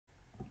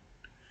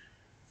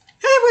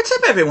what's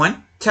up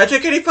everyone?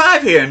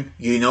 Tedrick85 here, and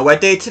you know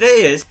what day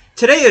today is.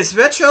 Today is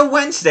Retro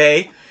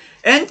Wednesday,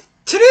 and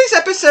today's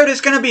episode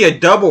is going to be a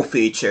double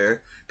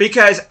feature,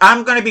 because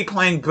I'm going to be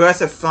playing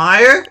Breath of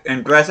Fire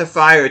and Breath of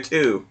Fire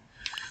 2.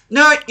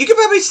 Now, you can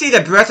probably see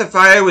that Breath of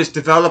Fire was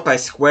developed by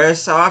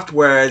Squaresoft,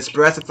 whereas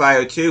Breath of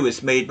Fire 2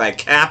 was made by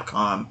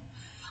Capcom.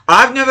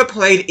 I've never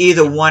played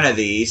either one of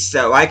these,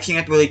 so I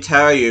can't really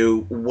tell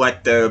you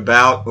what they're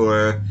about,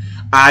 or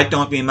I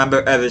don't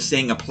remember ever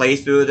seeing a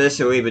playthrough of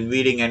this or even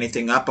reading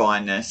anything up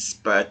on this.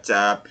 But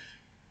yeah,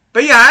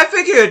 I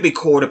figured it'd be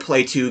cool to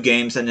play 2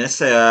 games in this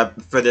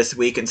for this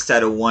week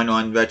instead of 1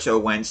 on Retro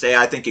Wednesday.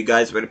 I think you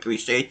guys would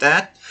appreciate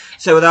that.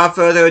 So without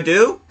further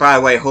ado, by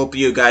the way, hope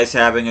you guys are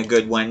having a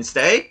good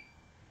Wednesday.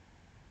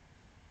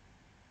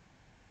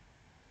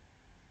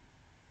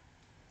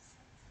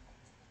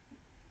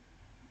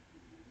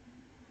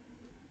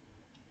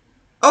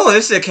 Oh,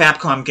 this is a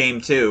Capcom game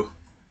too.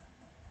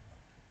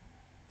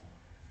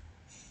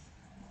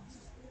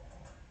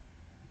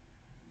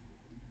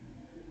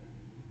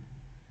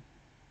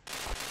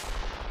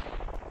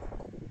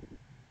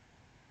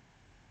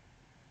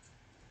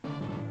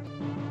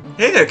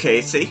 Hey there,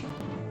 Casey.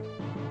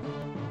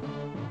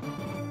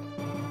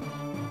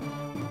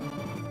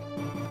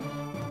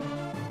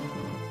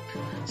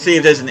 See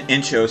if there's an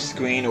intro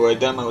screen, or a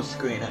demo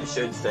screen, I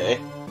should say.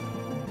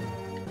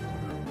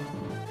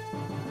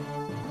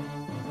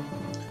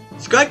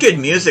 It's got good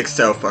music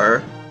so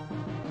far.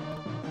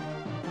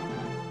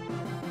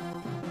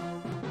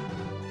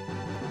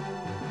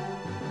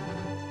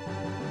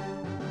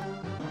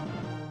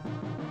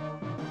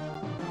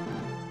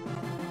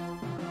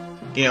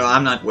 You know,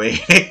 I'm not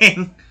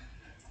waiting.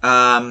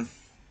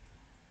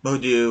 We'll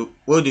do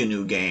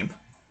new game.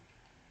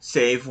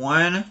 Save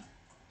 1.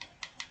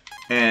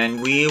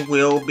 And we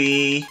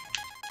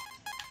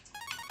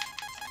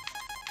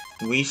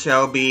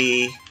shall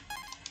be...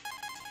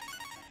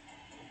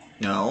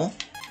 No.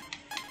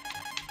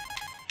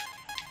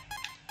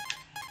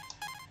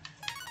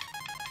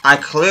 I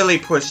clearly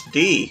pushed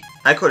D.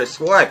 I could have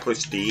swore I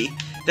pushed D.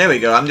 There we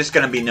go, I'm just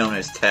gonna be known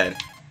as Ted.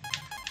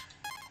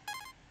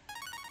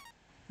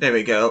 There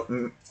we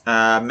go.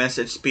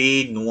 Message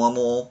speed,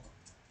 normal.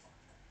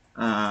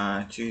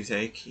 Choose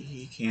A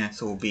key,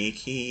 cancel B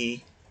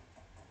key.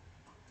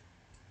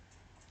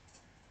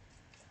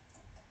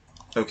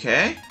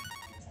 Okay.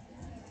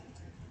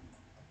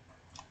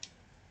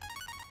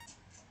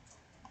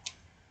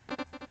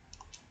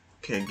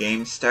 Okay,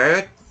 game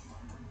start.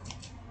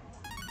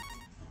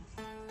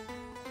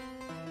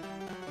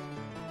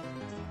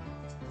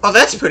 Oh,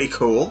 that's pretty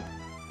cool.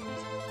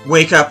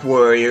 Wake up,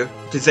 warrior.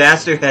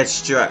 Disaster has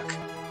struck.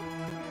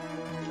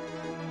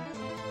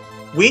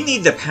 We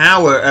need the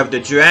power of the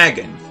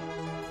dragon.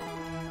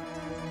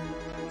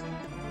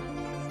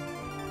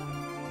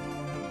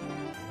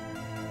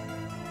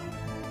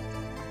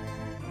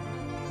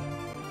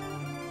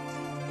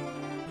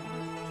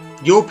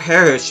 You'll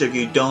perish if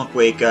you don't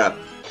wake up.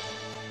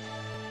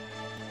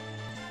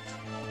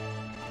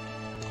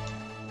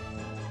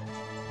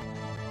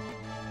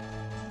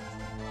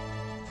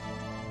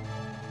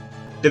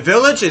 The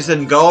village is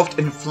engulfed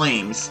in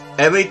flames.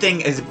 Everything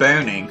is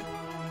burning.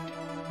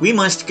 We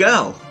must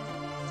go.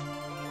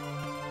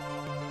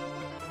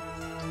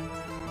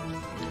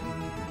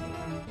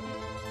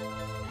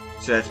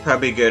 So that's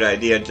probably a good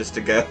idea just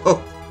to go.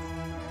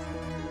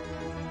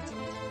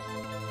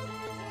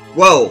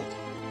 Whoa!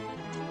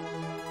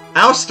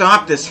 I'll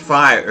stop this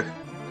fire.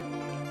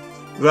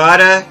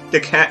 Rada de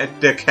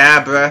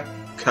Cabra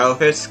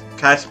Cohis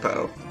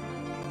Caspo.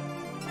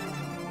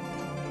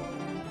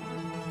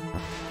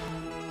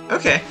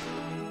 Okay.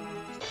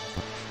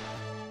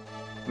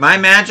 My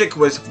magic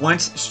was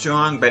once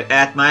strong, but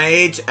at my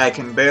age, I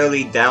can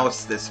barely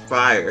douse this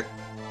fire.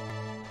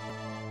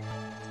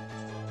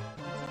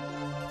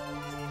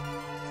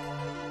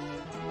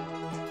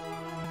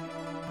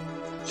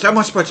 This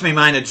almost puts me in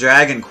mind of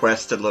Dragon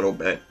Quest a little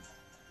bit.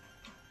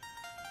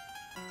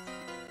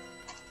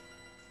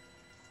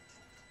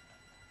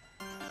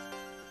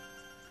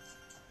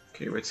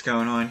 Okay, what's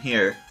going on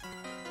here?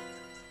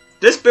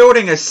 This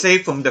building is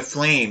safe from the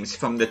flames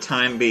for the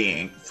time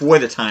being.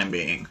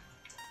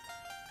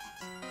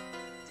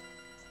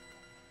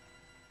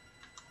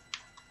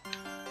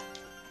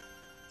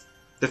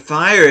 The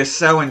fire is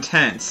so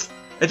intense.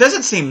 It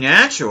doesn't seem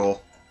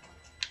natural.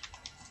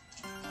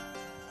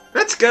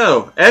 Let's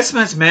go.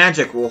 Esma's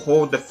magic will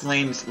hold the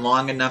flames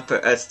long enough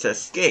for us to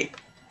escape.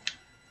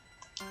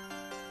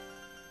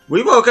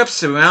 We woke up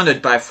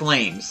surrounded by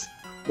flames.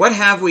 What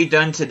have we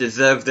done to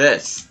deserve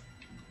this?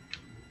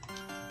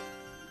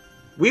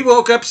 We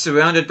woke up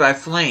surrounded by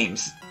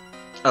flames.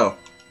 Oh.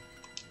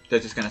 They're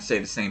just gonna say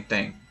the same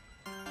thing.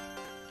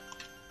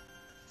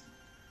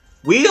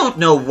 We don't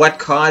know what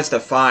caused the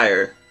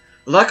fire.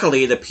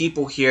 Luckily, the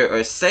people here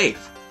are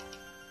safe.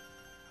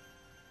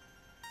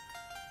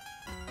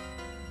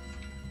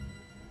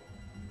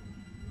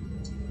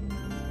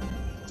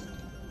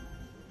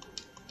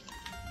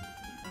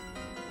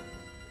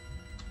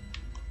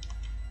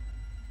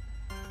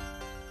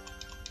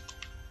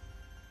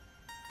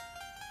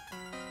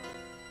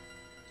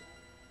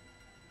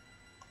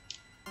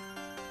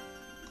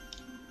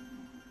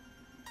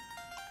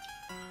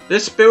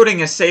 This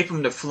building is safe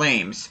from the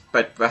flames,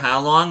 but for how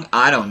long?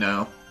 I don't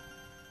know.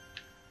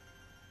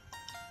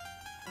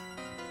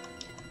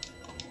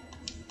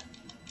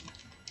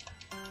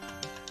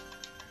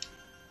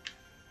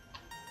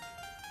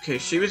 Okay,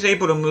 she was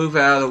able to move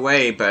out of the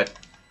way, but...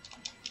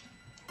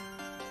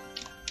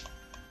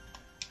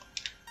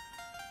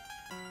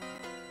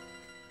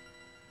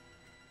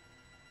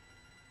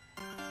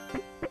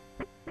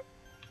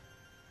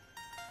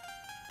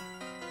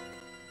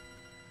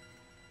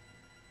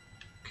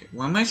 Okay,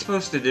 what am I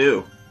supposed to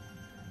do?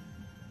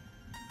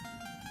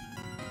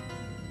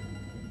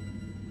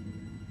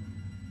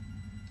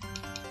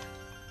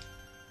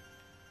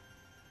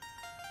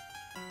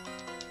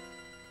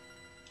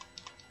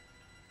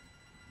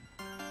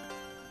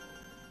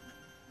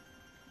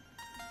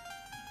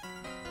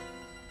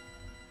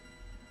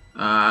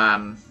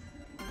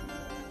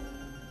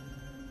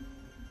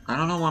 I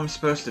don't know what I'm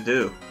supposed to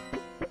do.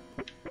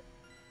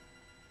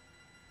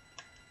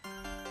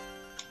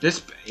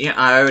 Yeah,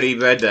 I already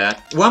read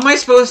that. What am I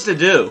supposed to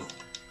do?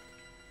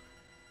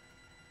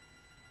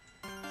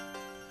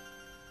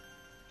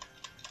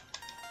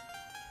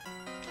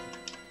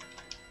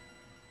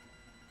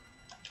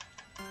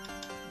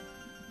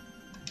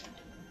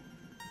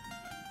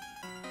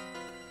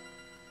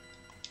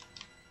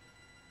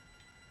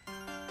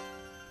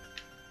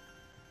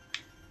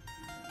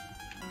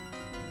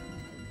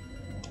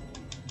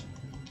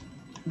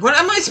 What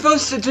am I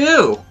supposed to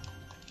do?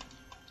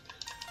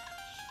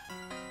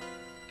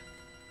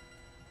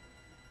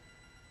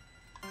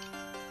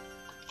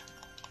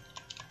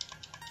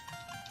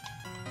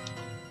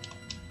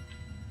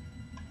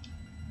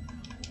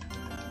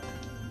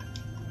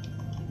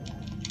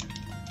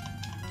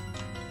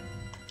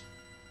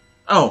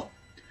 Oh,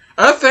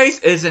 our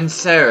faith is in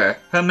Sarah.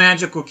 Her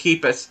magic will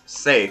keep us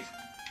safe.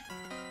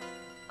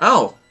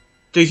 Oh,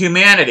 to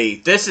humanity,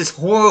 this is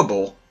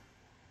horrible.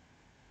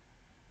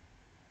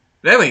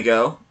 There we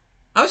go.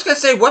 I was gonna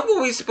say, what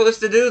were we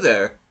supposed to do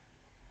there?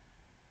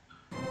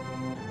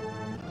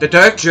 The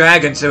dark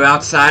dragons are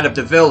outside of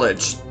the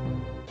village.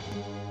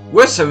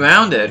 We're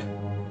surrounded.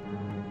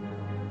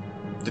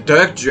 The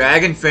dark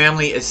dragon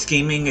family is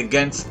scheming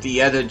against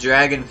the other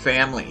dragon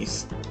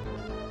families.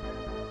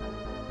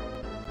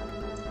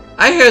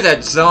 I hear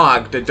that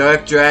Zog, the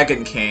dark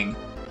dragon king,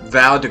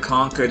 vowed to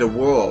conquer the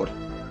world.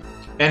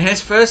 And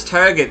his first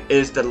target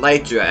is the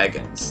light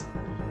dragons.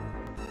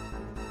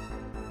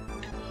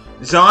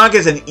 Zog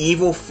is an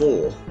evil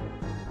fool.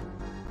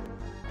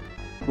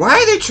 Why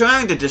are they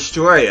trying to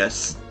destroy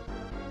us?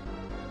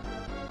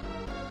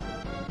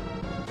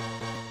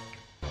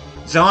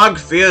 Zog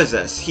fears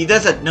us. He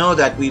doesn't know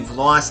that we've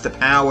lost the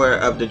power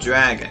of the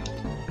dragon.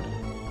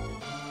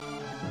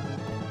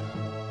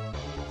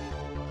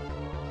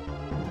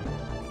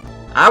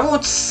 I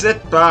won't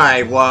sit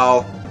by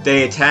while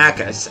they attack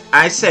us.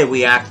 I say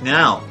we act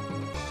now.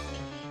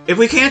 If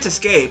we can't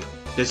escape,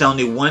 there's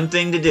only one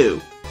thing to do.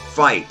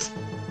 Fight.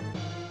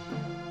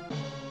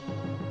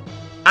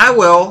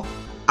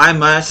 I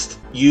must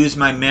use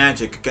my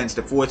magic against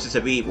the forces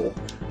of evil.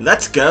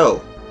 Let's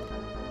go.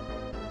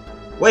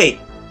 Wait.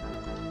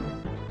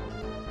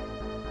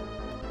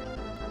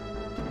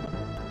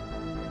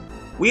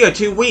 We are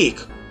too weak.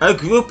 Our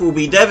group will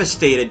be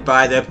devastated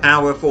by their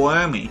powerful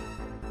army.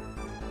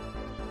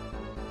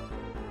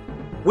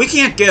 We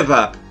can't give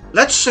up.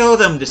 Let's show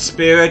them the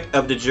spirit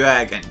of the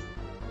dragon.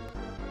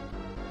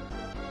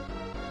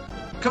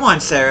 Come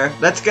on, Sarah.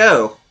 Let's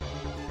go.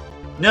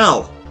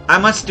 No. I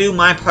must do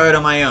my part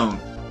on my own.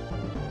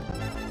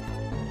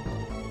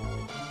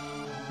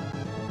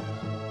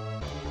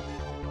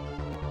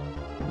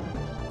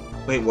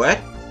 Wait, what?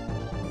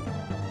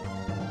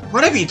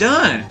 What have you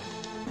done?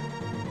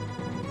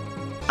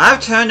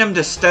 I've turned him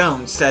to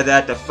stone so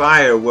that the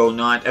fire will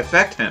not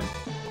affect him.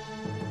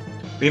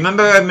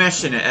 Remember our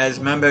mission as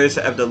members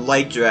of the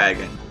Light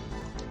Dragon.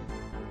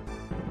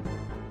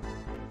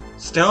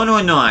 Stone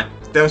or not,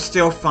 they'll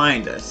still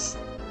find us.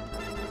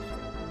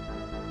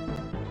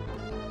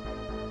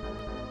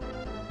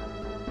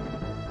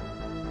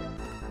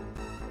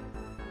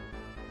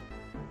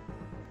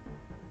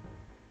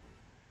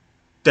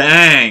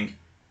 Dang!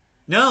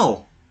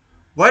 No!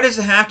 Why does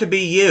it have to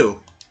be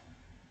you?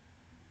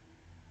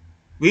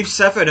 We've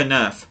suffered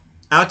enough.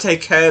 I'll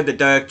take care of the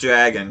Dark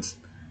Dragons.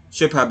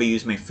 Should probably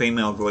use my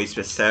female voice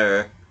for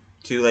Sarah.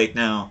 Too late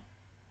now.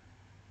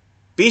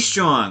 Be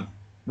strong.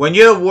 When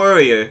you're a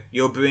warrior,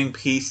 you'll bring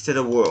peace to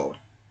the world.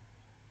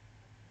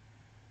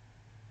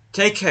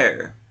 Take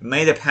care.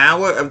 May the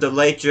power of the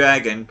Light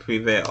Dragon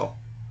prevail.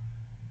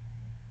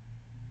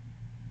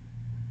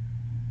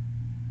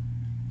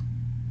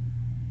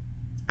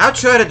 I'll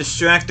try to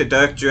distract the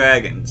Dark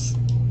Dragons.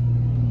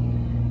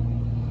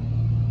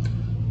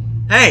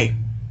 Hey!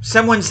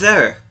 Someone's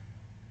there!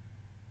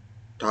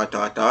 Dot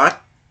dot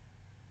dot.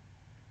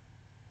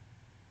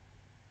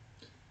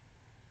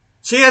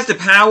 She has the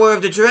power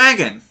of the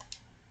dragon!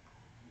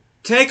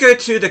 Take her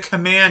to the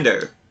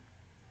commander.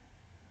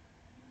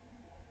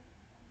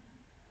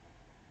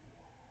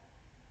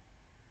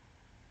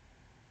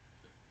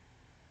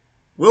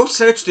 We'll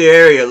search the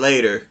area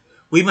later.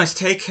 We must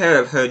take care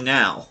of her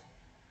now.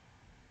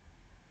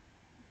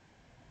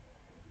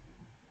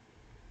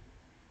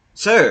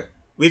 Sir,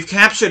 we've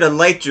captured a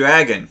light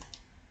dragon.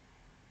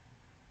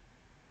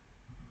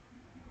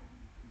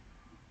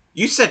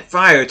 You set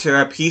fire to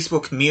our peaceful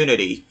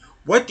community.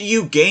 What do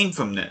you gain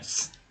from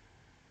this?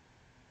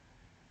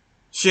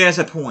 She has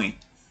a point.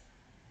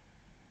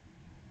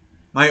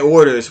 My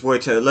orders were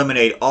to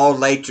eliminate all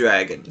light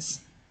dragons.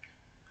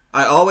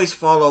 I always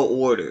follow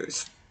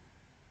orders.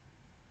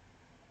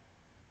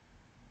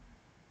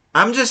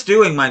 I'm just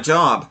doing my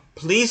job.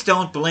 Please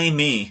don't blame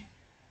me.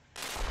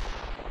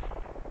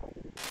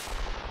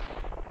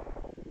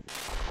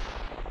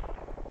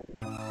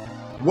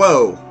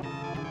 Whoa.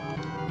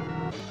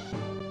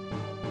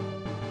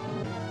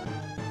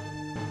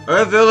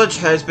 Our village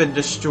has been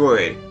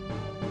destroyed.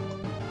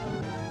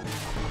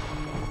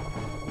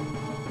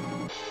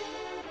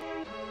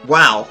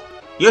 Wow,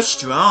 you're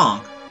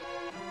strong.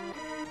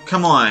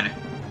 Come on.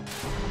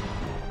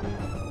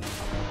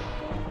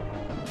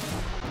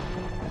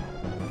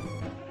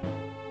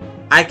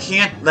 I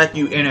can't let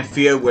you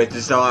interfere with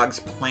Zog's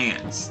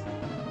plans.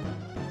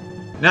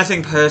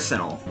 Nothing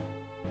personal.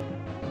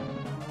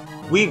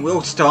 We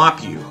will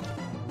stop you.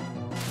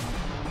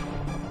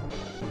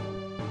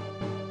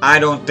 I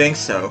don't think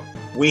so.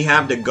 We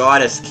have the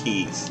goddess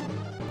keys.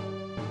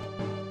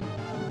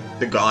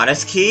 The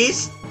goddess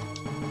keys?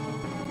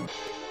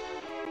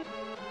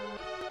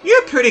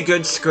 You're a pretty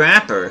good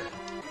scrapper.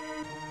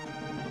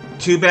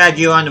 Too bad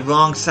you're on the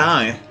wrong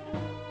side.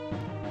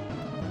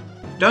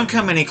 Don't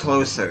come any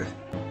closer.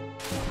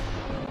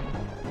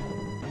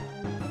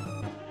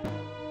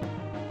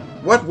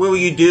 What will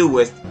you do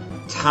with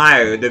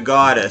Tyre, the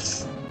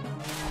goddess?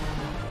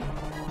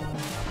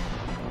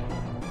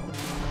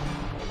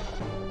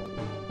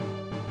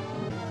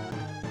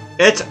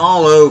 It's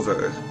all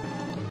over.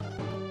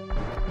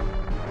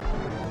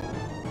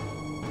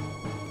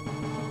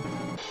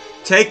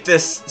 Take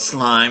this,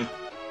 slime.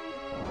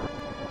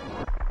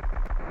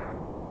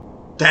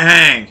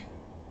 Dang!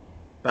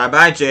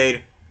 Bye-bye,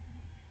 Jade.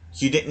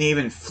 You didn't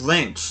even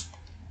flinch.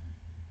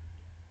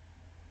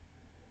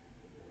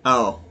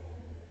 Oh.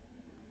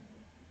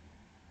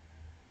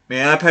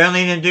 Yeah,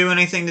 apparently didn't do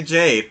anything to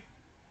Jade.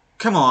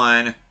 Come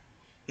on.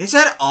 Is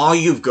that all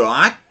you've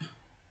got?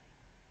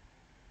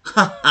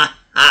 Ha ha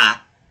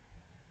ha!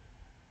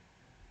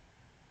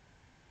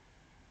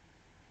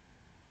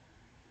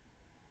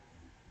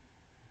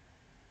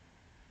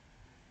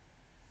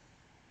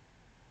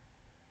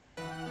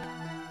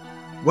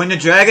 When the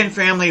dragon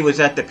family was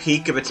at the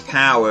peak of its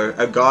power,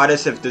 a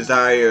goddess of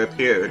desire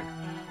appeared.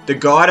 The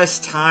goddess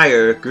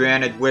Tyre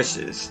granted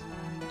wishes.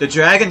 The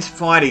dragons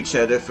fought each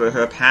other for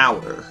her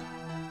power.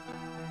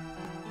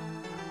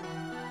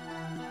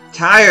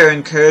 Tyre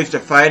encouraged the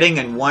fighting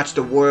and watched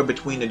the war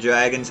between the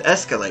dragons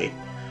escalate.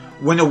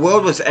 When the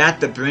world was at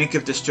the brink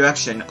of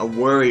destruction, a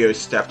warrior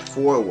stepped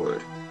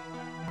forward.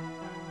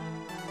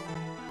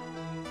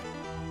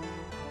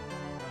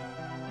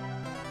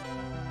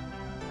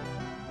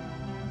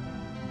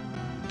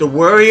 The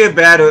warrior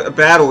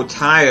battled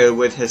Tyre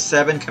with his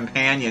 7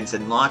 companions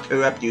and locked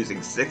her up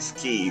using 6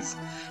 keys.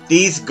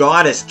 These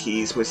goddess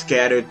keys were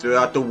scattered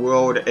throughout the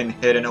world and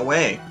hidden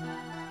away.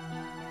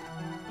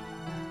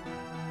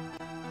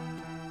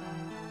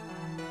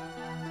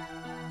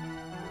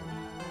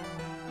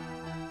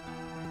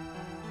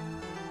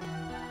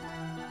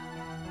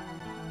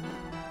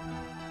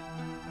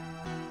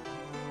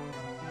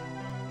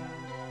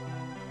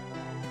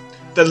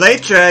 The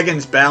late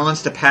dragons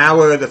balanced the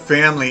power of the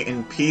family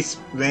and peace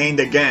reigned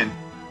again.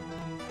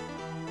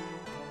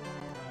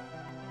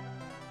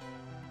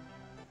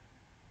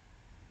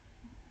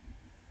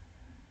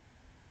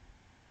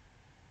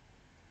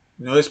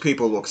 Those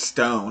people look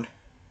stoned.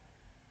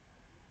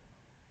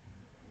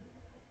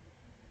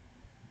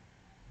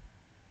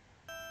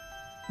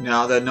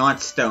 No, they're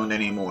not stoned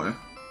anymore.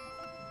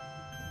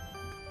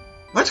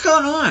 What's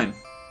going on?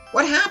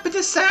 What happened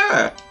to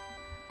Sarah?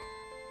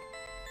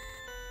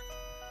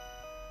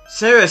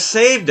 Sarah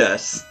saved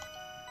us!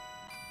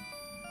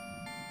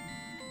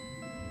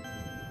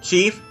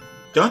 Chief,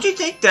 don't you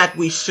think that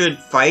we should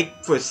fight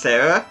for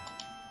Sarah?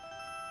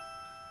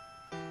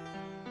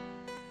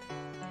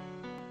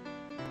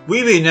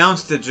 We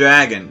renounced the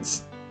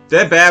dragons.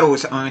 Their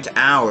battles aren't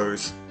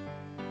ours.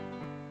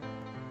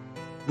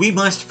 We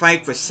must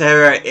fight for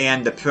Sarah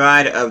and the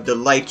pride of the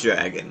light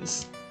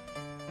dragons.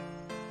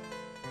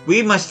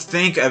 We must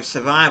think of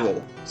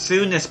survival.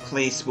 Soon this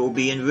place will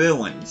be in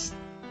ruins.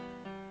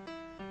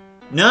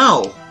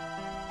 No!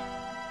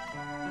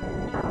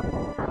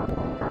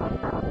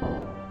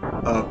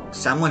 Oh,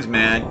 someone's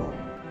mad.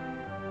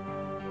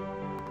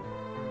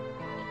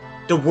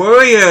 The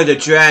warrior of the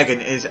dragon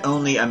is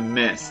only a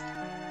myth.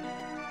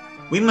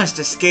 We must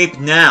escape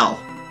now.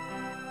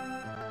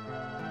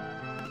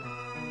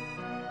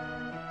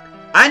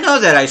 I know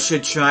that I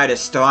should try to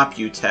stop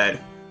you, Ted,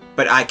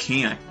 but I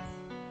can't.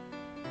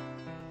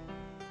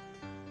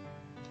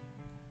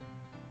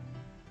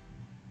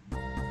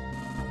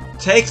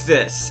 Take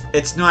this.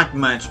 It's not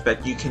much,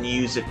 but you can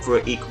use it for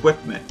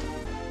equipment.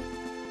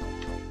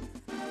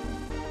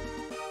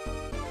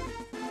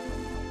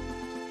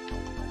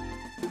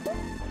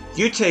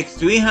 You take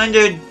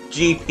 300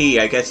 GP,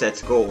 I guess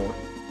that's gold.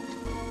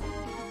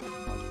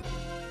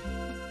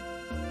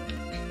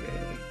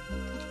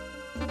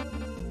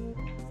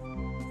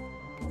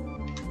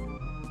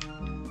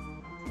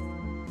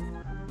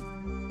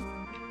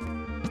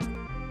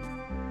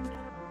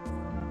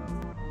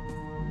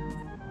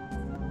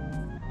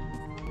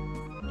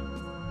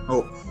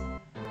 Oh.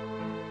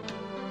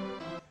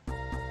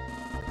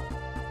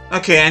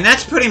 Okay, and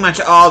that's pretty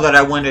much all that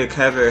I wanted to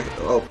cover.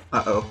 Oh,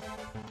 uh-oh.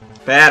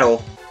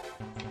 Battle.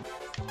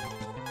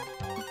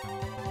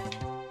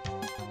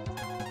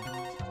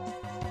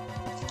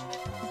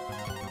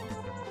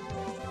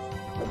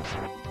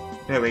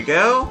 There we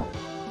go.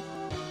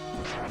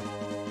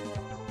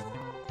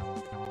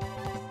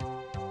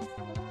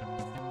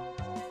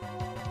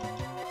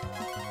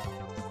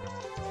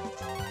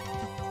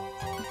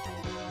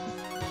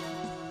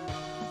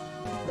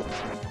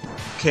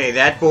 Okay,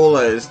 that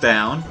bola is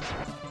down.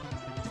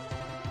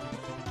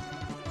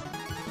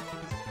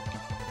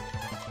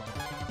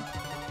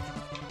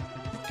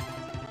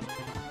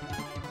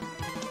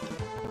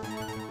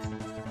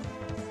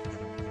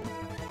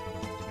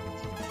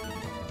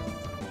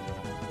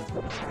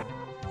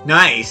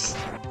 Nice!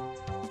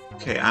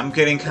 Okay, I'm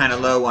getting kind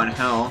of low on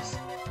health.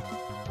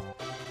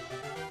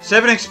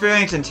 7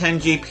 experience and 10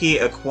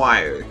 GP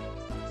acquired.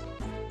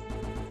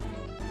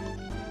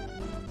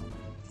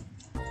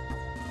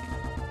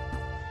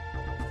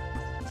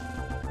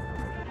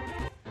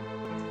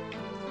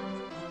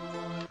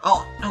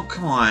 Oh, no,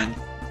 come on.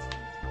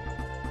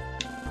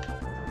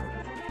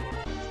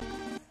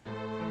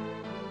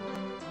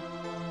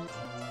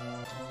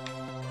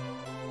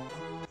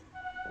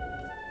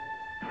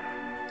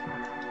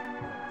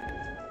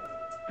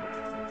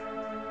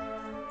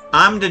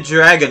 I'm the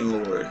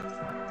Dragon Lord.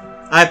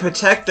 I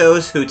protect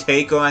those who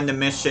take on the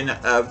mission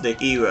of the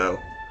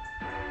hero.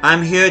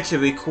 I'm here to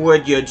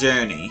record your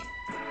journey.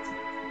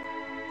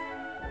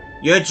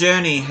 Your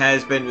journey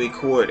has been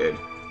recorded.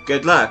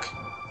 Good luck.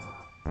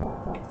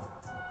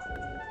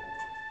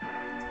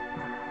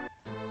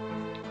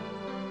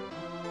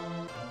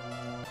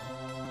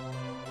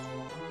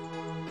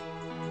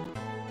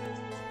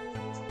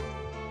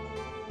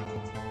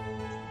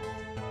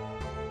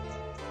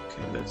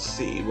 Let's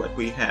see what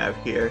we have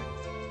here.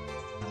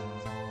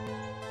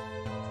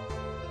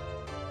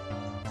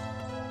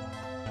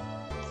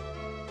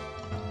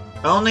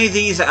 Only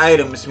these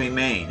items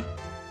remain.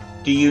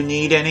 Do you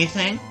need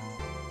anything?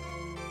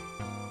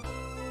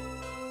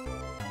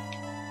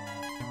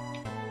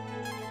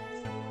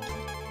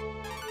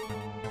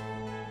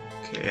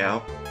 Okay,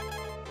 I'll...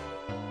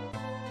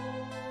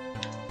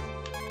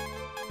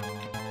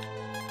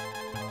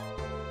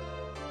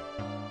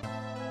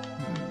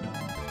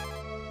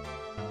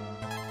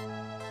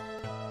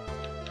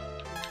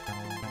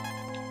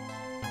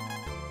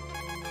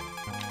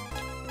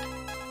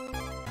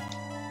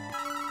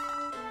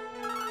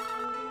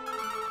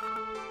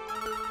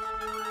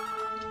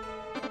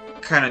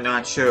 Kind of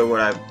not sure what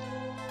I...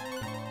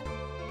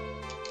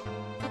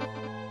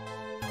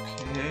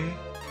 Okay.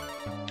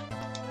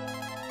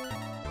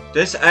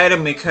 This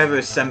item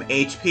recovers some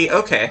HP.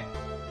 Okay.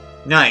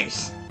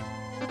 Nice.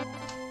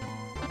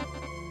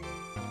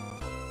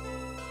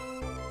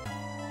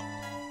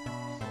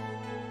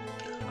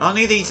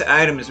 Only these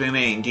items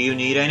remain. Do you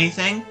need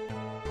anything?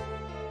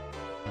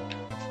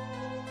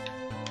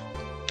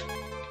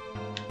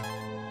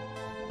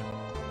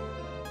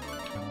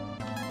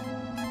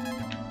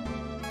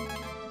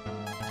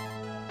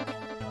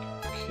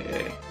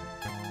 Okay.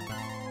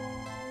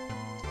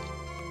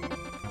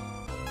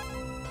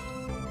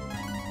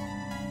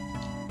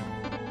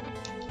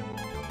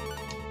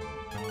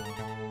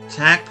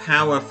 Attack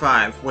power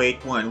 5,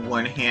 weight 1,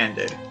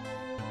 one-handed.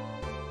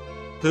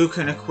 Who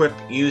can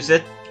use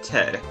it?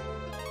 Ted.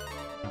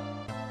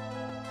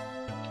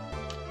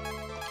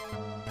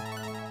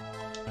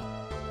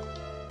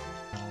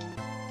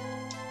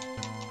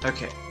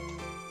 Okay.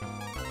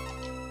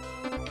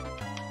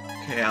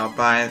 Okay, I'll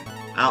buy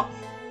that.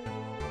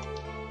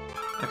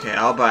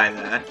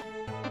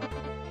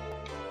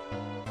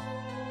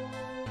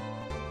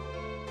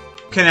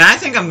 Okay, now I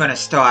think I'm gonna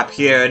stop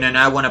here, and then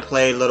I want to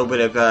play a little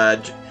bit of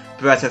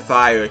Breath of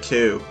Fire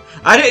 2.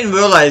 I didn't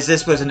realize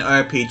this was an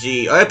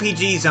RPG.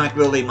 RPGs aren't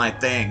really my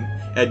thing,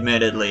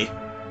 admittedly.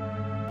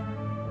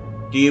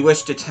 Do you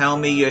wish to tell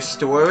me your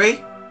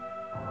story?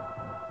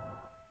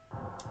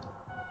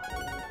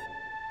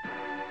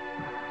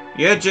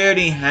 Your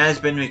journey has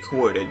been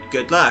recorded.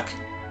 Good luck.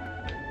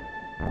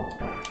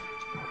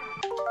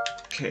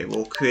 Okay,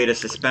 we'll create a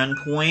suspend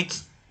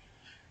point.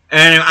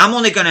 And I'm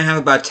only gonna have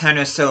about 10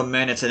 or so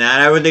minutes in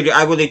that. I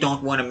really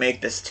don't want to make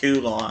this too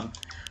long.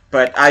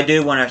 But I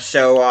do want to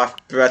show off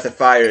Breath of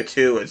Fire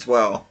 2 as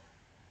well.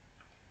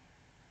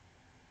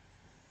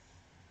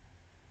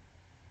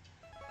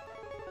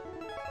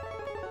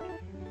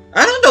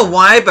 I don't know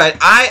why, but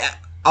I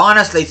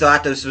honestly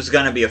thought this was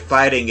gonna be a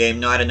fighting game,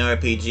 not an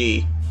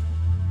RPG.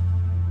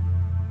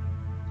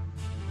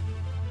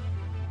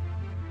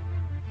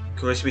 Of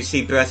course, we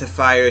see Breath of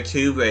Fire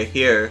 2 right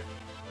here.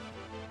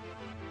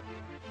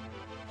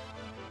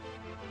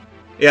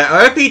 Yeah,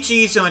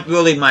 RPGs aren't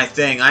really my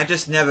thing. I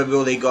just never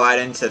really got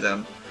into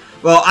them.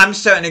 Well, I'm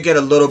starting to get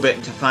a little bit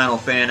into Final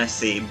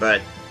Fantasy,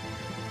 but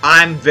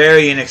I'm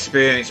very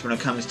inexperienced when it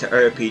comes to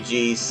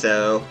RPGs,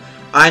 so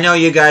I know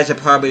you guys are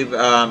probably,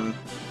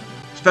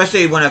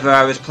 especially whenever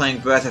I was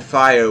playing Breath of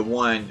Fire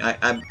 1,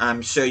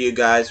 I'm sure you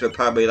guys were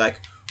probably like,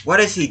 what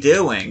is he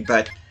doing?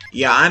 But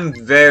yeah, I'm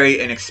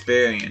very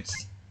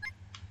inexperienced.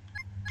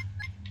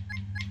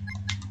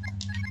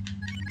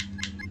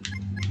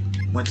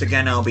 Once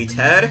again, I'll be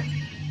Ted.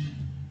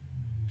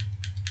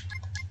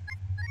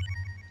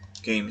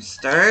 Game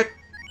start.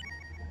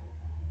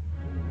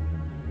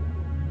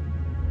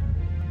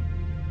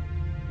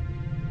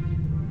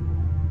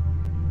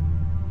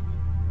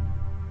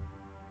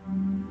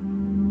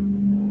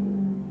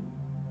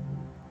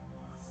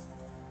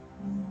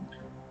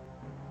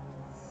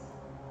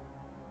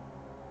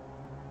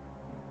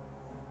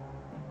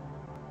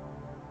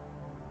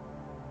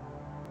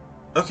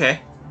 Okay.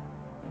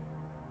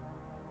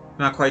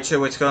 Not quite sure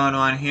what's going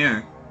on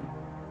here.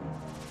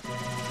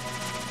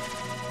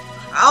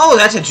 Oh,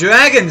 that's a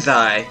dragon's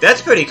eye!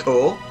 That's pretty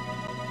cool.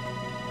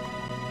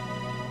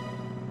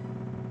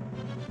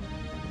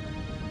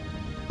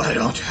 I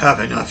don't have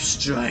enough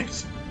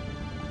strength.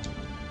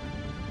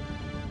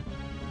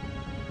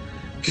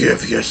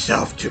 Give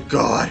yourself to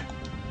God.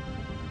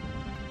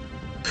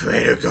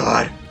 Pray to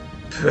God.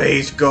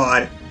 Praise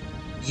God.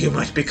 You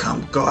must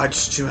become God's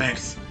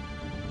strength.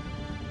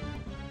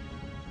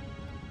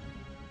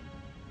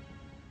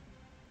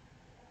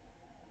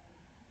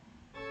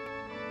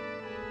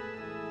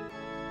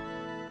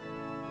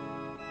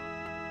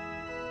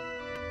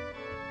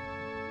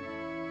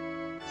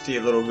 See a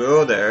little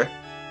girl there.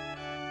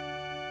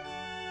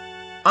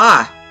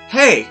 Ah,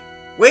 hey,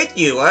 wait,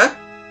 Ewa.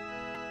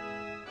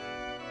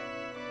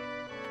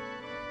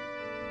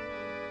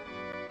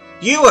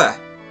 Ewa,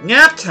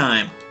 nap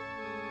time.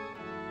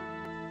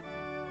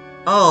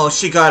 Oh,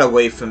 she got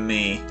away from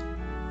me.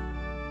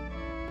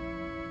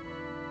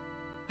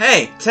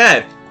 Hey,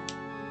 Ted.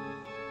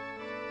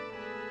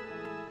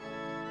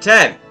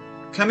 Ted,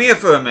 come here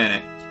for a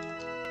minute.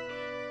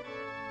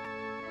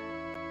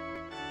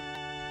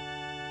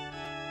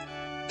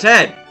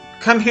 Ted,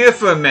 come here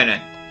for a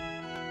minute.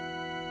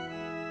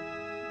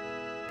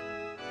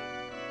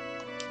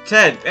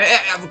 Ted,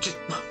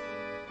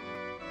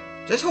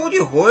 just hold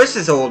your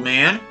horses, old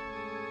man.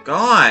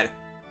 God.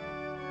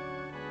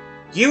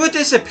 You had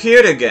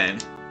disappeared again.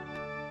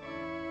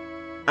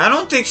 I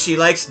don't think she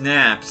likes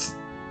naps.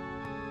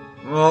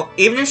 Well,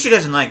 even if she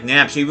doesn't like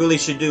naps, you really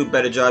should do a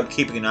better job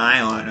keeping an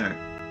eye on her.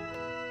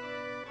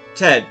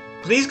 Ted,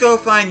 please go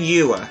find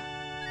Ewa.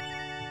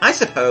 I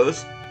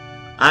suppose.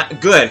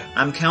 Good.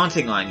 I'm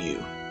counting on you.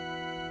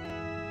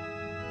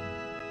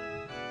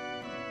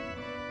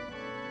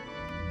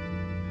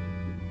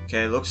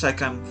 Okay, looks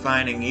like I'm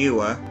finding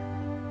Ewa.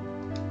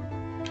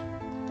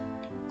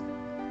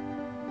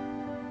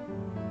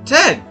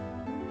 Ted!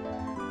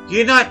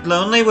 You're not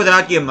lonely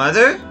without your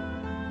mother?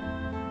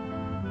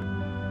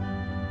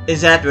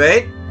 Is that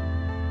right?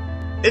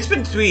 It's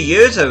been 3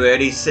 years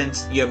already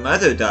since your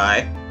mother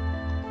died.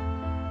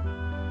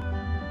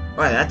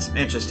 Why, that's an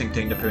interesting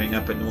thing to bring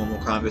up in normal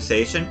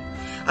conversation.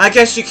 I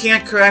guess you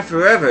can't cry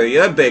forever,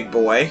 you're a big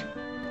boy.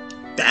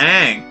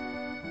 Dang.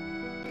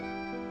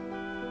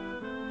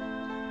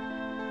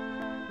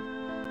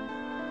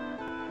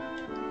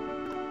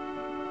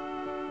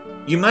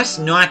 You must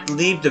not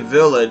leave the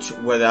village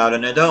without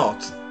an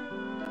adult.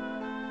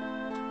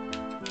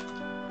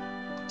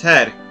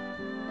 Ted,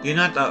 you're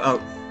not...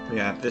 Oh,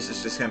 yeah, this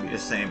is just gonna be the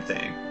same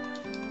thing.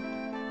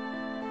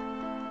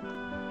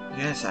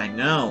 Yes, I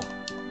know.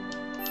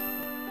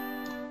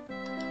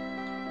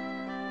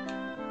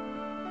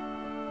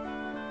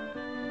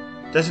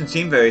 Doesn't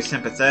seem very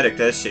sympathetic,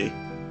 does she?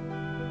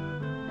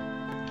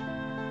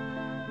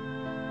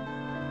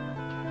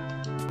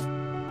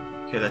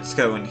 Okay, let's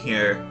go in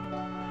here.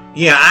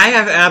 Yeah, I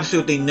have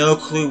absolutely no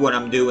clue what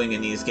I'm doing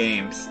in these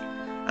games.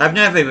 I've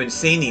never even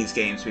seen these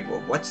games before.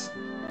 What's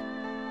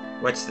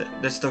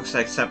this looks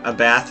like a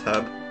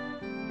bathtub.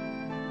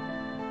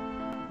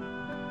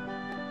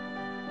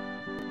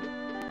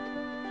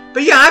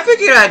 But yeah, I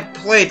figured I'd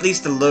play at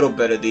least a little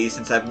bit of these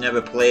since I've never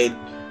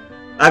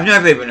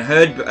even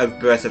heard of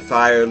Breath of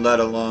Fire,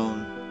 let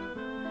alone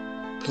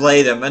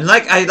play them. And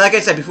like I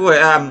said before,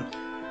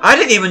 I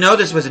didn't even know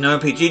this was an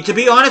RPG. To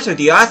be honest with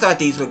you, I thought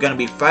these were going to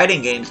be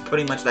fighting games,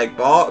 pretty much like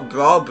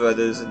Brawl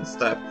Brothers and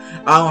stuff.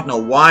 I don't know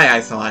why I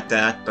thought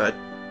that, but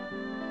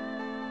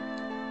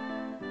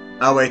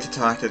I'll wait to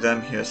talk to them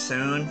here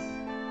soon.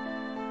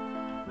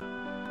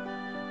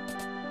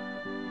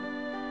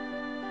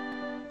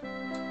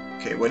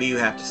 Okay, what do you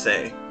have to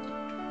say?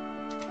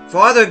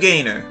 Father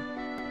Gainer,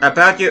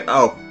 about your...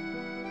 Oh.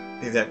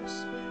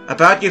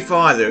 About your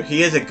father,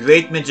 he is a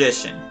great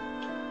magician.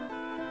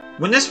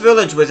 When this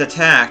village was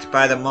attacked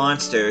by the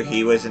monster,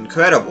 he was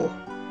incredible.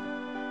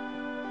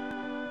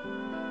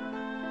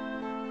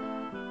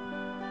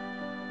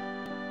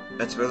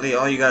 That's really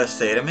all you gotta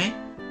say to me?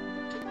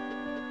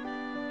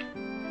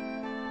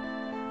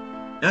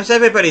 Notice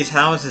everybody's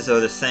houses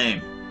are the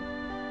same.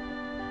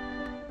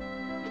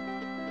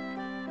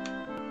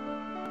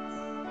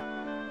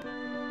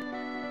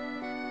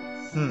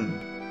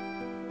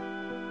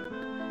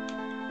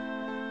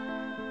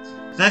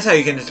 It's nice how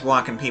you can just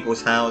walk in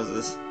people's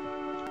houses.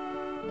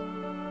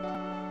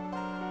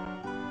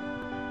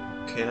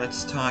 Okay,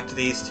 let's talk to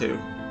these two.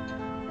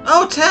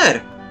 Oh,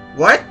 Ted!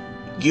 What?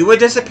 You were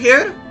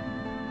disappeared?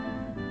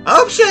 I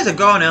hope she hasn't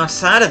gone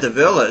outside of the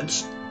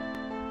village.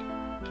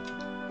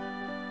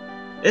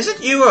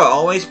 Isn't you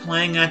always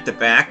playing at the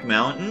back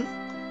mountain?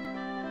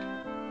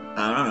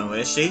 I don't know,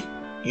 is she?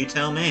 You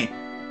tell me.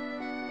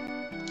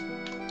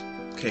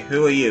 Okay,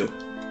 who are you?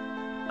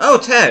 Oh,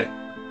 Ted!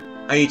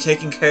 Are you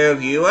taking care of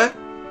Yua?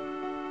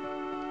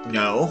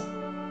 No.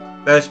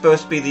 That was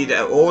supposed to be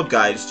the old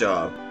guy's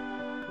job.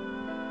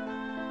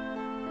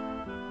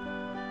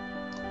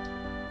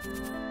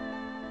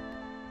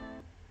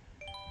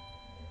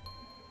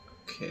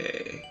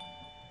 Okay.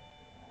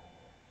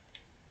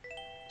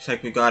 Looks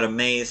like we got a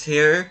maze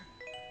here.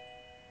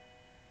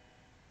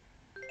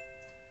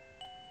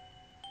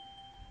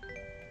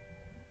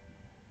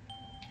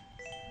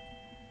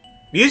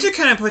 Music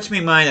kind of puts me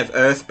in mind of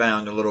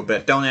Earthbound a little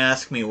bit. Don't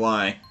ask me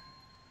why.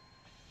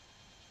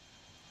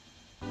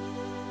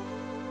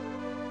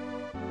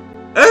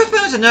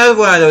 Earthbound's another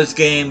one of those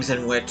games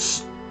in which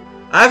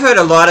I've heard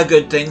a lot of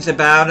good things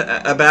about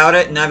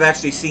it, and I've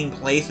actually seen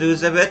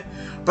playthroughs of it.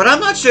 But I'm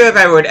not sure if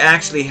I would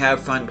actually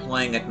have fun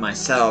playing it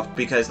myself,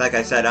 because like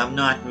I said, I'm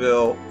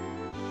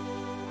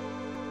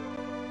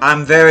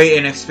very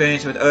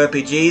inexperienced with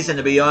RPGs, and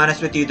to be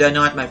honest with you, they're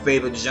not my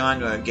favorite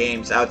genre of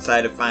games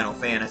outside of Final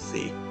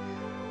Fantasy.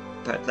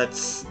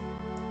 But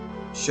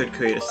should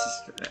create a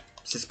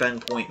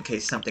suspend point in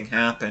case something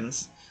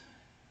happens.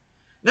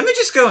 Let me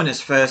just go in this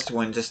first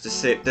one, just to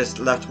see, this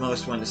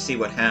leftmost one, to see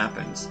what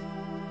happens.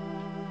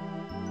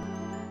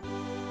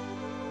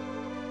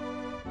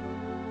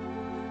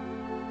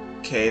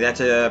 Okay, that's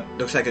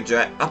looks like a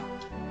drag. Oh,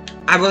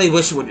 I really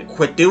wish it would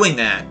quit doing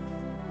that.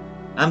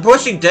 I'm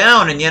pushing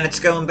down and yet it's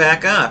going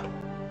back up.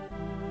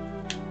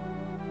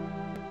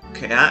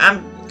 Okay,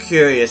 I'm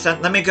curious.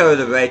 Let me go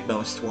to the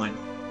rightmost one.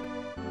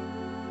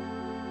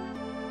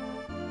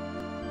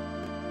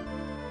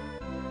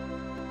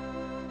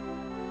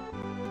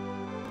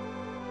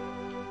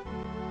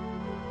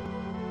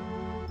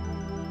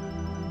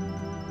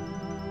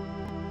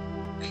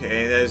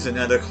 Okay, there's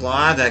another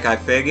claw, like I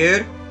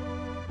figured.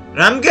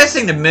 And I'm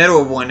guessing the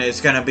middle one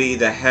is gonna be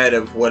the head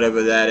of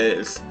whatever that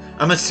is.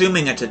 I'm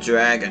assuming it's a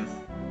dragon.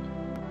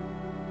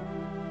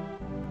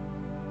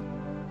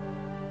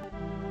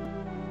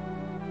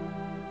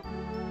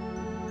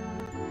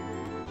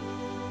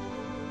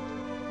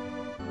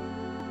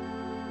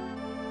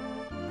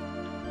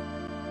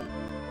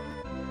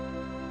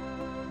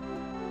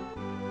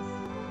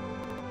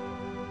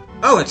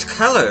 Oh, it's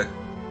color.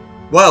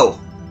 Whoa.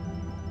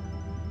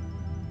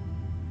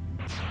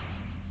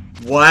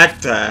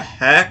 What the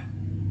heck?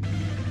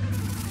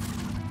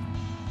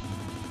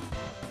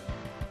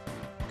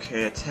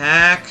 Okay,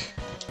 attack.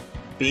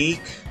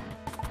 Beak.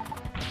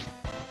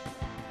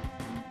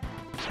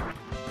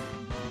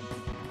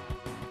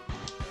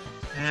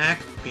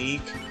 Attack,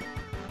 beak.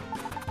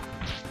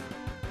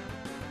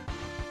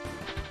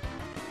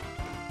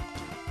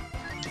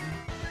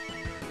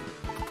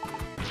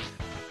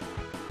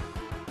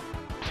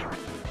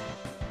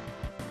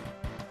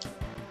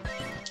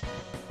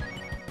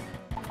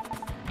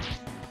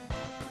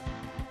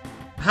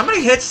 How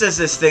many hits does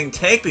this thing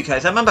take?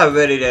 Because I'm about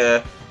ready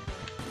to...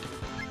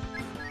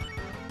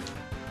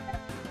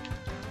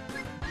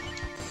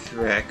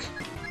 Frick.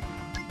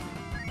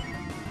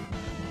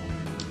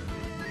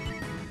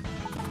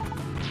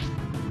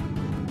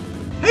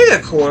 Hey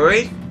there,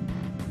 Corey!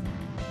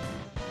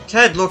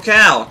 Ted, look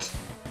out!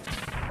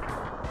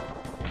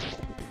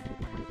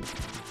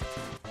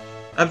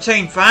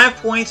 Obtain 5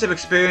 points of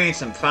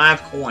experience and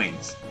 5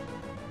 coins.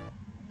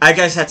 I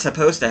guess that's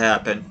supposed to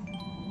happen.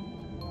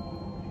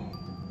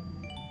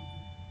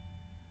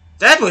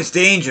 That was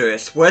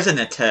dangerous, wasn't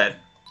it, Ted?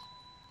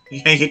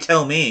 Yeah, you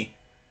tell me.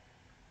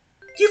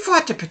 You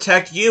fought to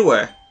protect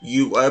Yua.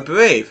 You were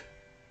brave.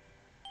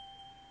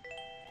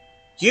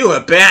 You were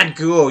a bad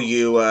girl,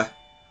 Yua.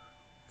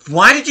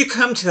 Why did you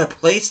come to a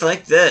place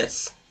like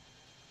this?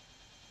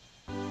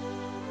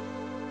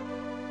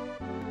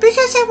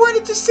 Because I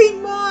wanted to see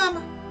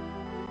Mom.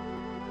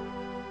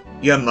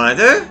 Your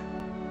mother?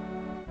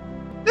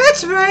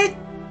 That's right.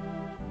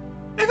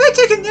 If I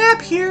take a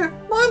nap here,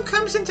 Mom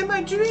comes into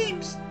my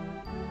dreams. ...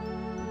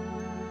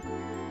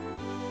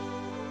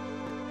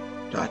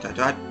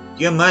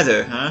 Your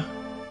mother, huh?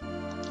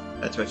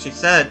 That's what she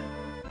said.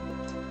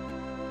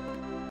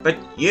 But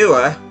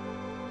Yua...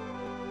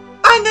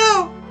 I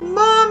know!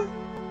 Mom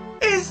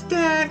is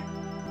dead.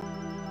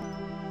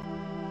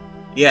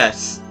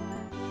 Yes.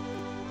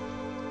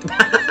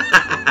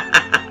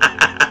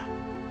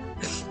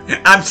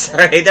 I'm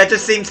sorry, that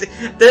just seems...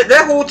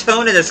 That whole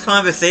tone of this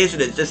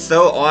conversation is just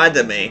so odd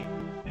to me.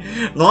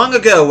 Long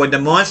ago, when the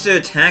monster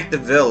attacked the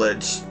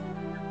village,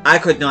 I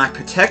could not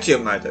protect your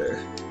mother.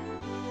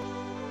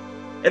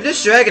 If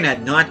this dragon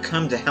had not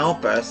come to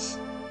help us,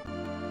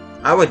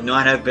 I would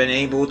not have been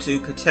able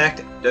to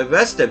protect the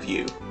rest of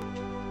you.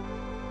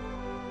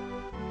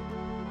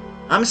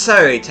 I'm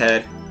sorry,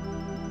 Ted.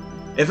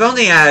 If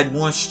only I had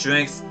more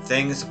strength,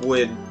 things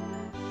would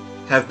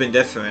have been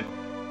different.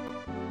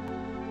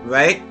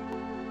 Right?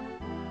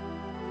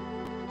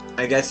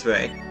 I guess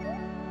right.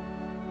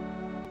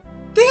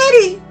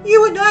 Daddy,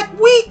 you were not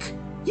weak.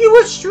 You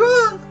were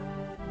strong.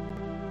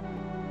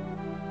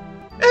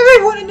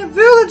 Everyone in the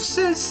village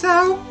says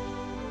so.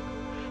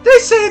 They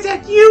say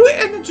that you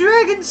and the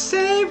dragon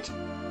saved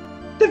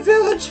the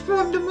village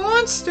from the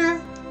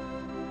monster.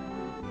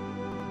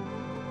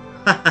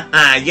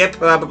 Haha, you're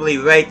probably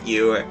right,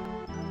 you.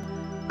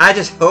 I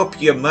just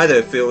hope your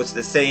mother feels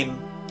the same.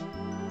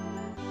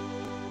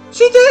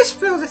 She does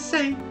feel the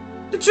same.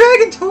 The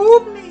dragon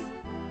told me.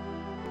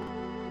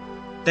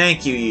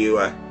 Thank you,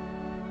 Yua.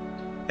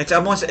 It's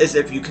almost as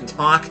if you can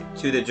talk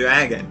to the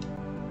dragon.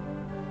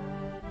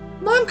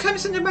 Mom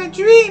comes into my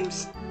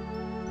dreams.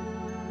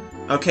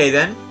 Okay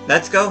then,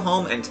 let's go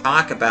home and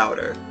talk about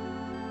her.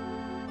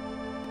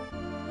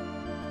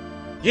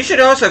 You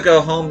should also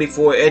go home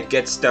before it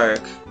gets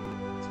dark.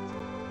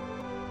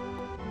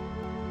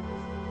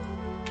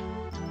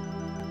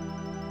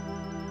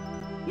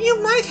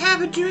 You might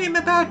have a dream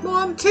about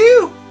Mom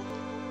too.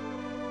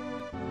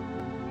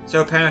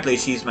 So apparently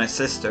she's my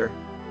sister.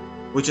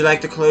 Would you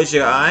like to close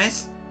your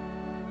eyes?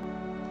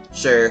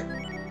 Sure.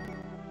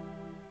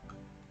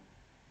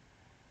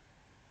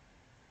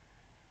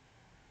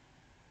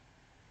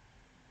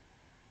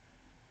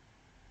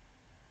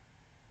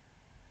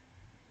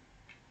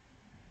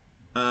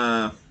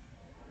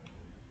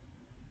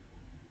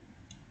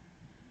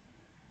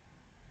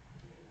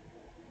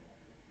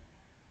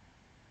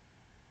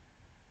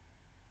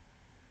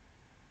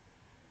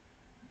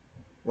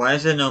 Why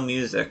is there no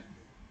music?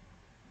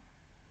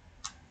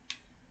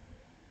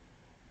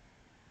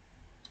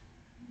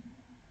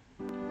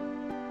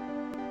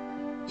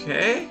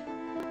 Okay.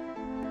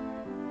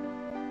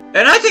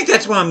 And I think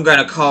that's what I'm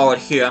gonna call it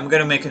here. I'm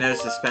gonna make another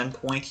suspend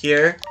point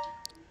here.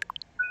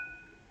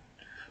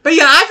 But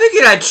yeah, I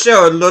figured I'd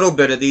show a little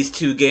bit of these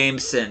two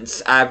games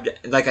since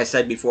like I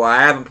said before,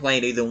 I haven't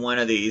played either one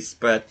of these.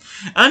 But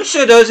I'm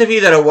sure those of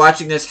you that are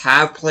watching this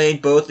have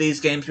played both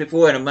these games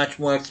before and are much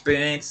more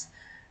experienced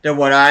than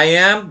what I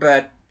am.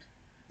 But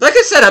like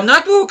I said, I'm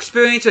not real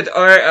experienced with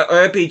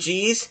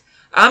RPGs.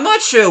 I'm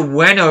not sure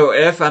when or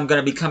if I'm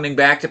going to be coming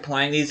back to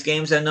playing these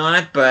games or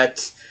not.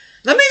 But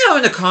let me know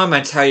in the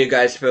comments how you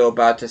guys feel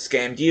about this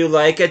game. Do you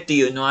like it? Do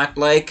you not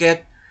like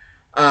it?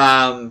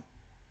 If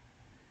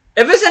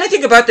there's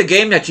anything about the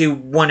game that you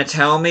want to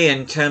tell me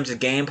in terms of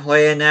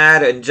gameplay and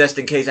that, and just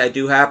in case I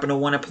do happen to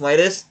want to play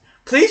this,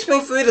 please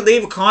feel free to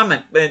leave a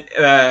comment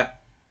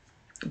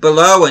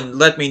below and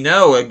let me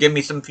know, or give me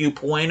some few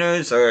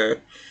pointers,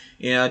 or,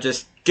 you know,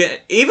 just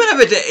get, even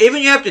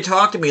you have to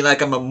talk to me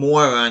like I'm a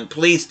moron,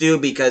 please do,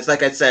 because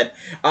like I said,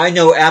 I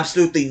know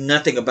absolutely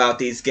nothing about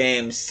these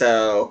games,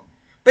 so,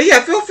 but yeah,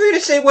 feel free to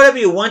say whatever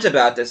you want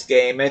about this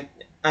game.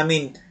 I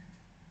mean,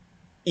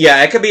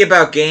 yeah, it could be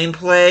about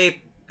gameplay.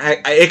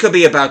 It could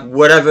be about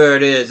whatever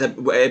it is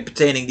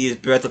pertaining these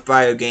Breath of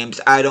Fire games.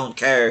 I don't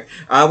care.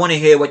 I want to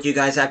hear what you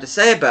guys have to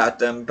say about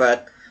them,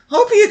 but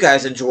hope you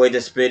guys enjoyed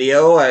this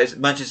video as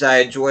much as I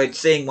enjoyed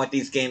seeing what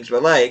these games were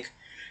like.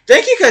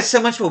 Thank you guys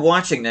so much for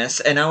watching this,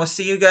 and I will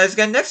see you guys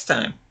again next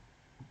time.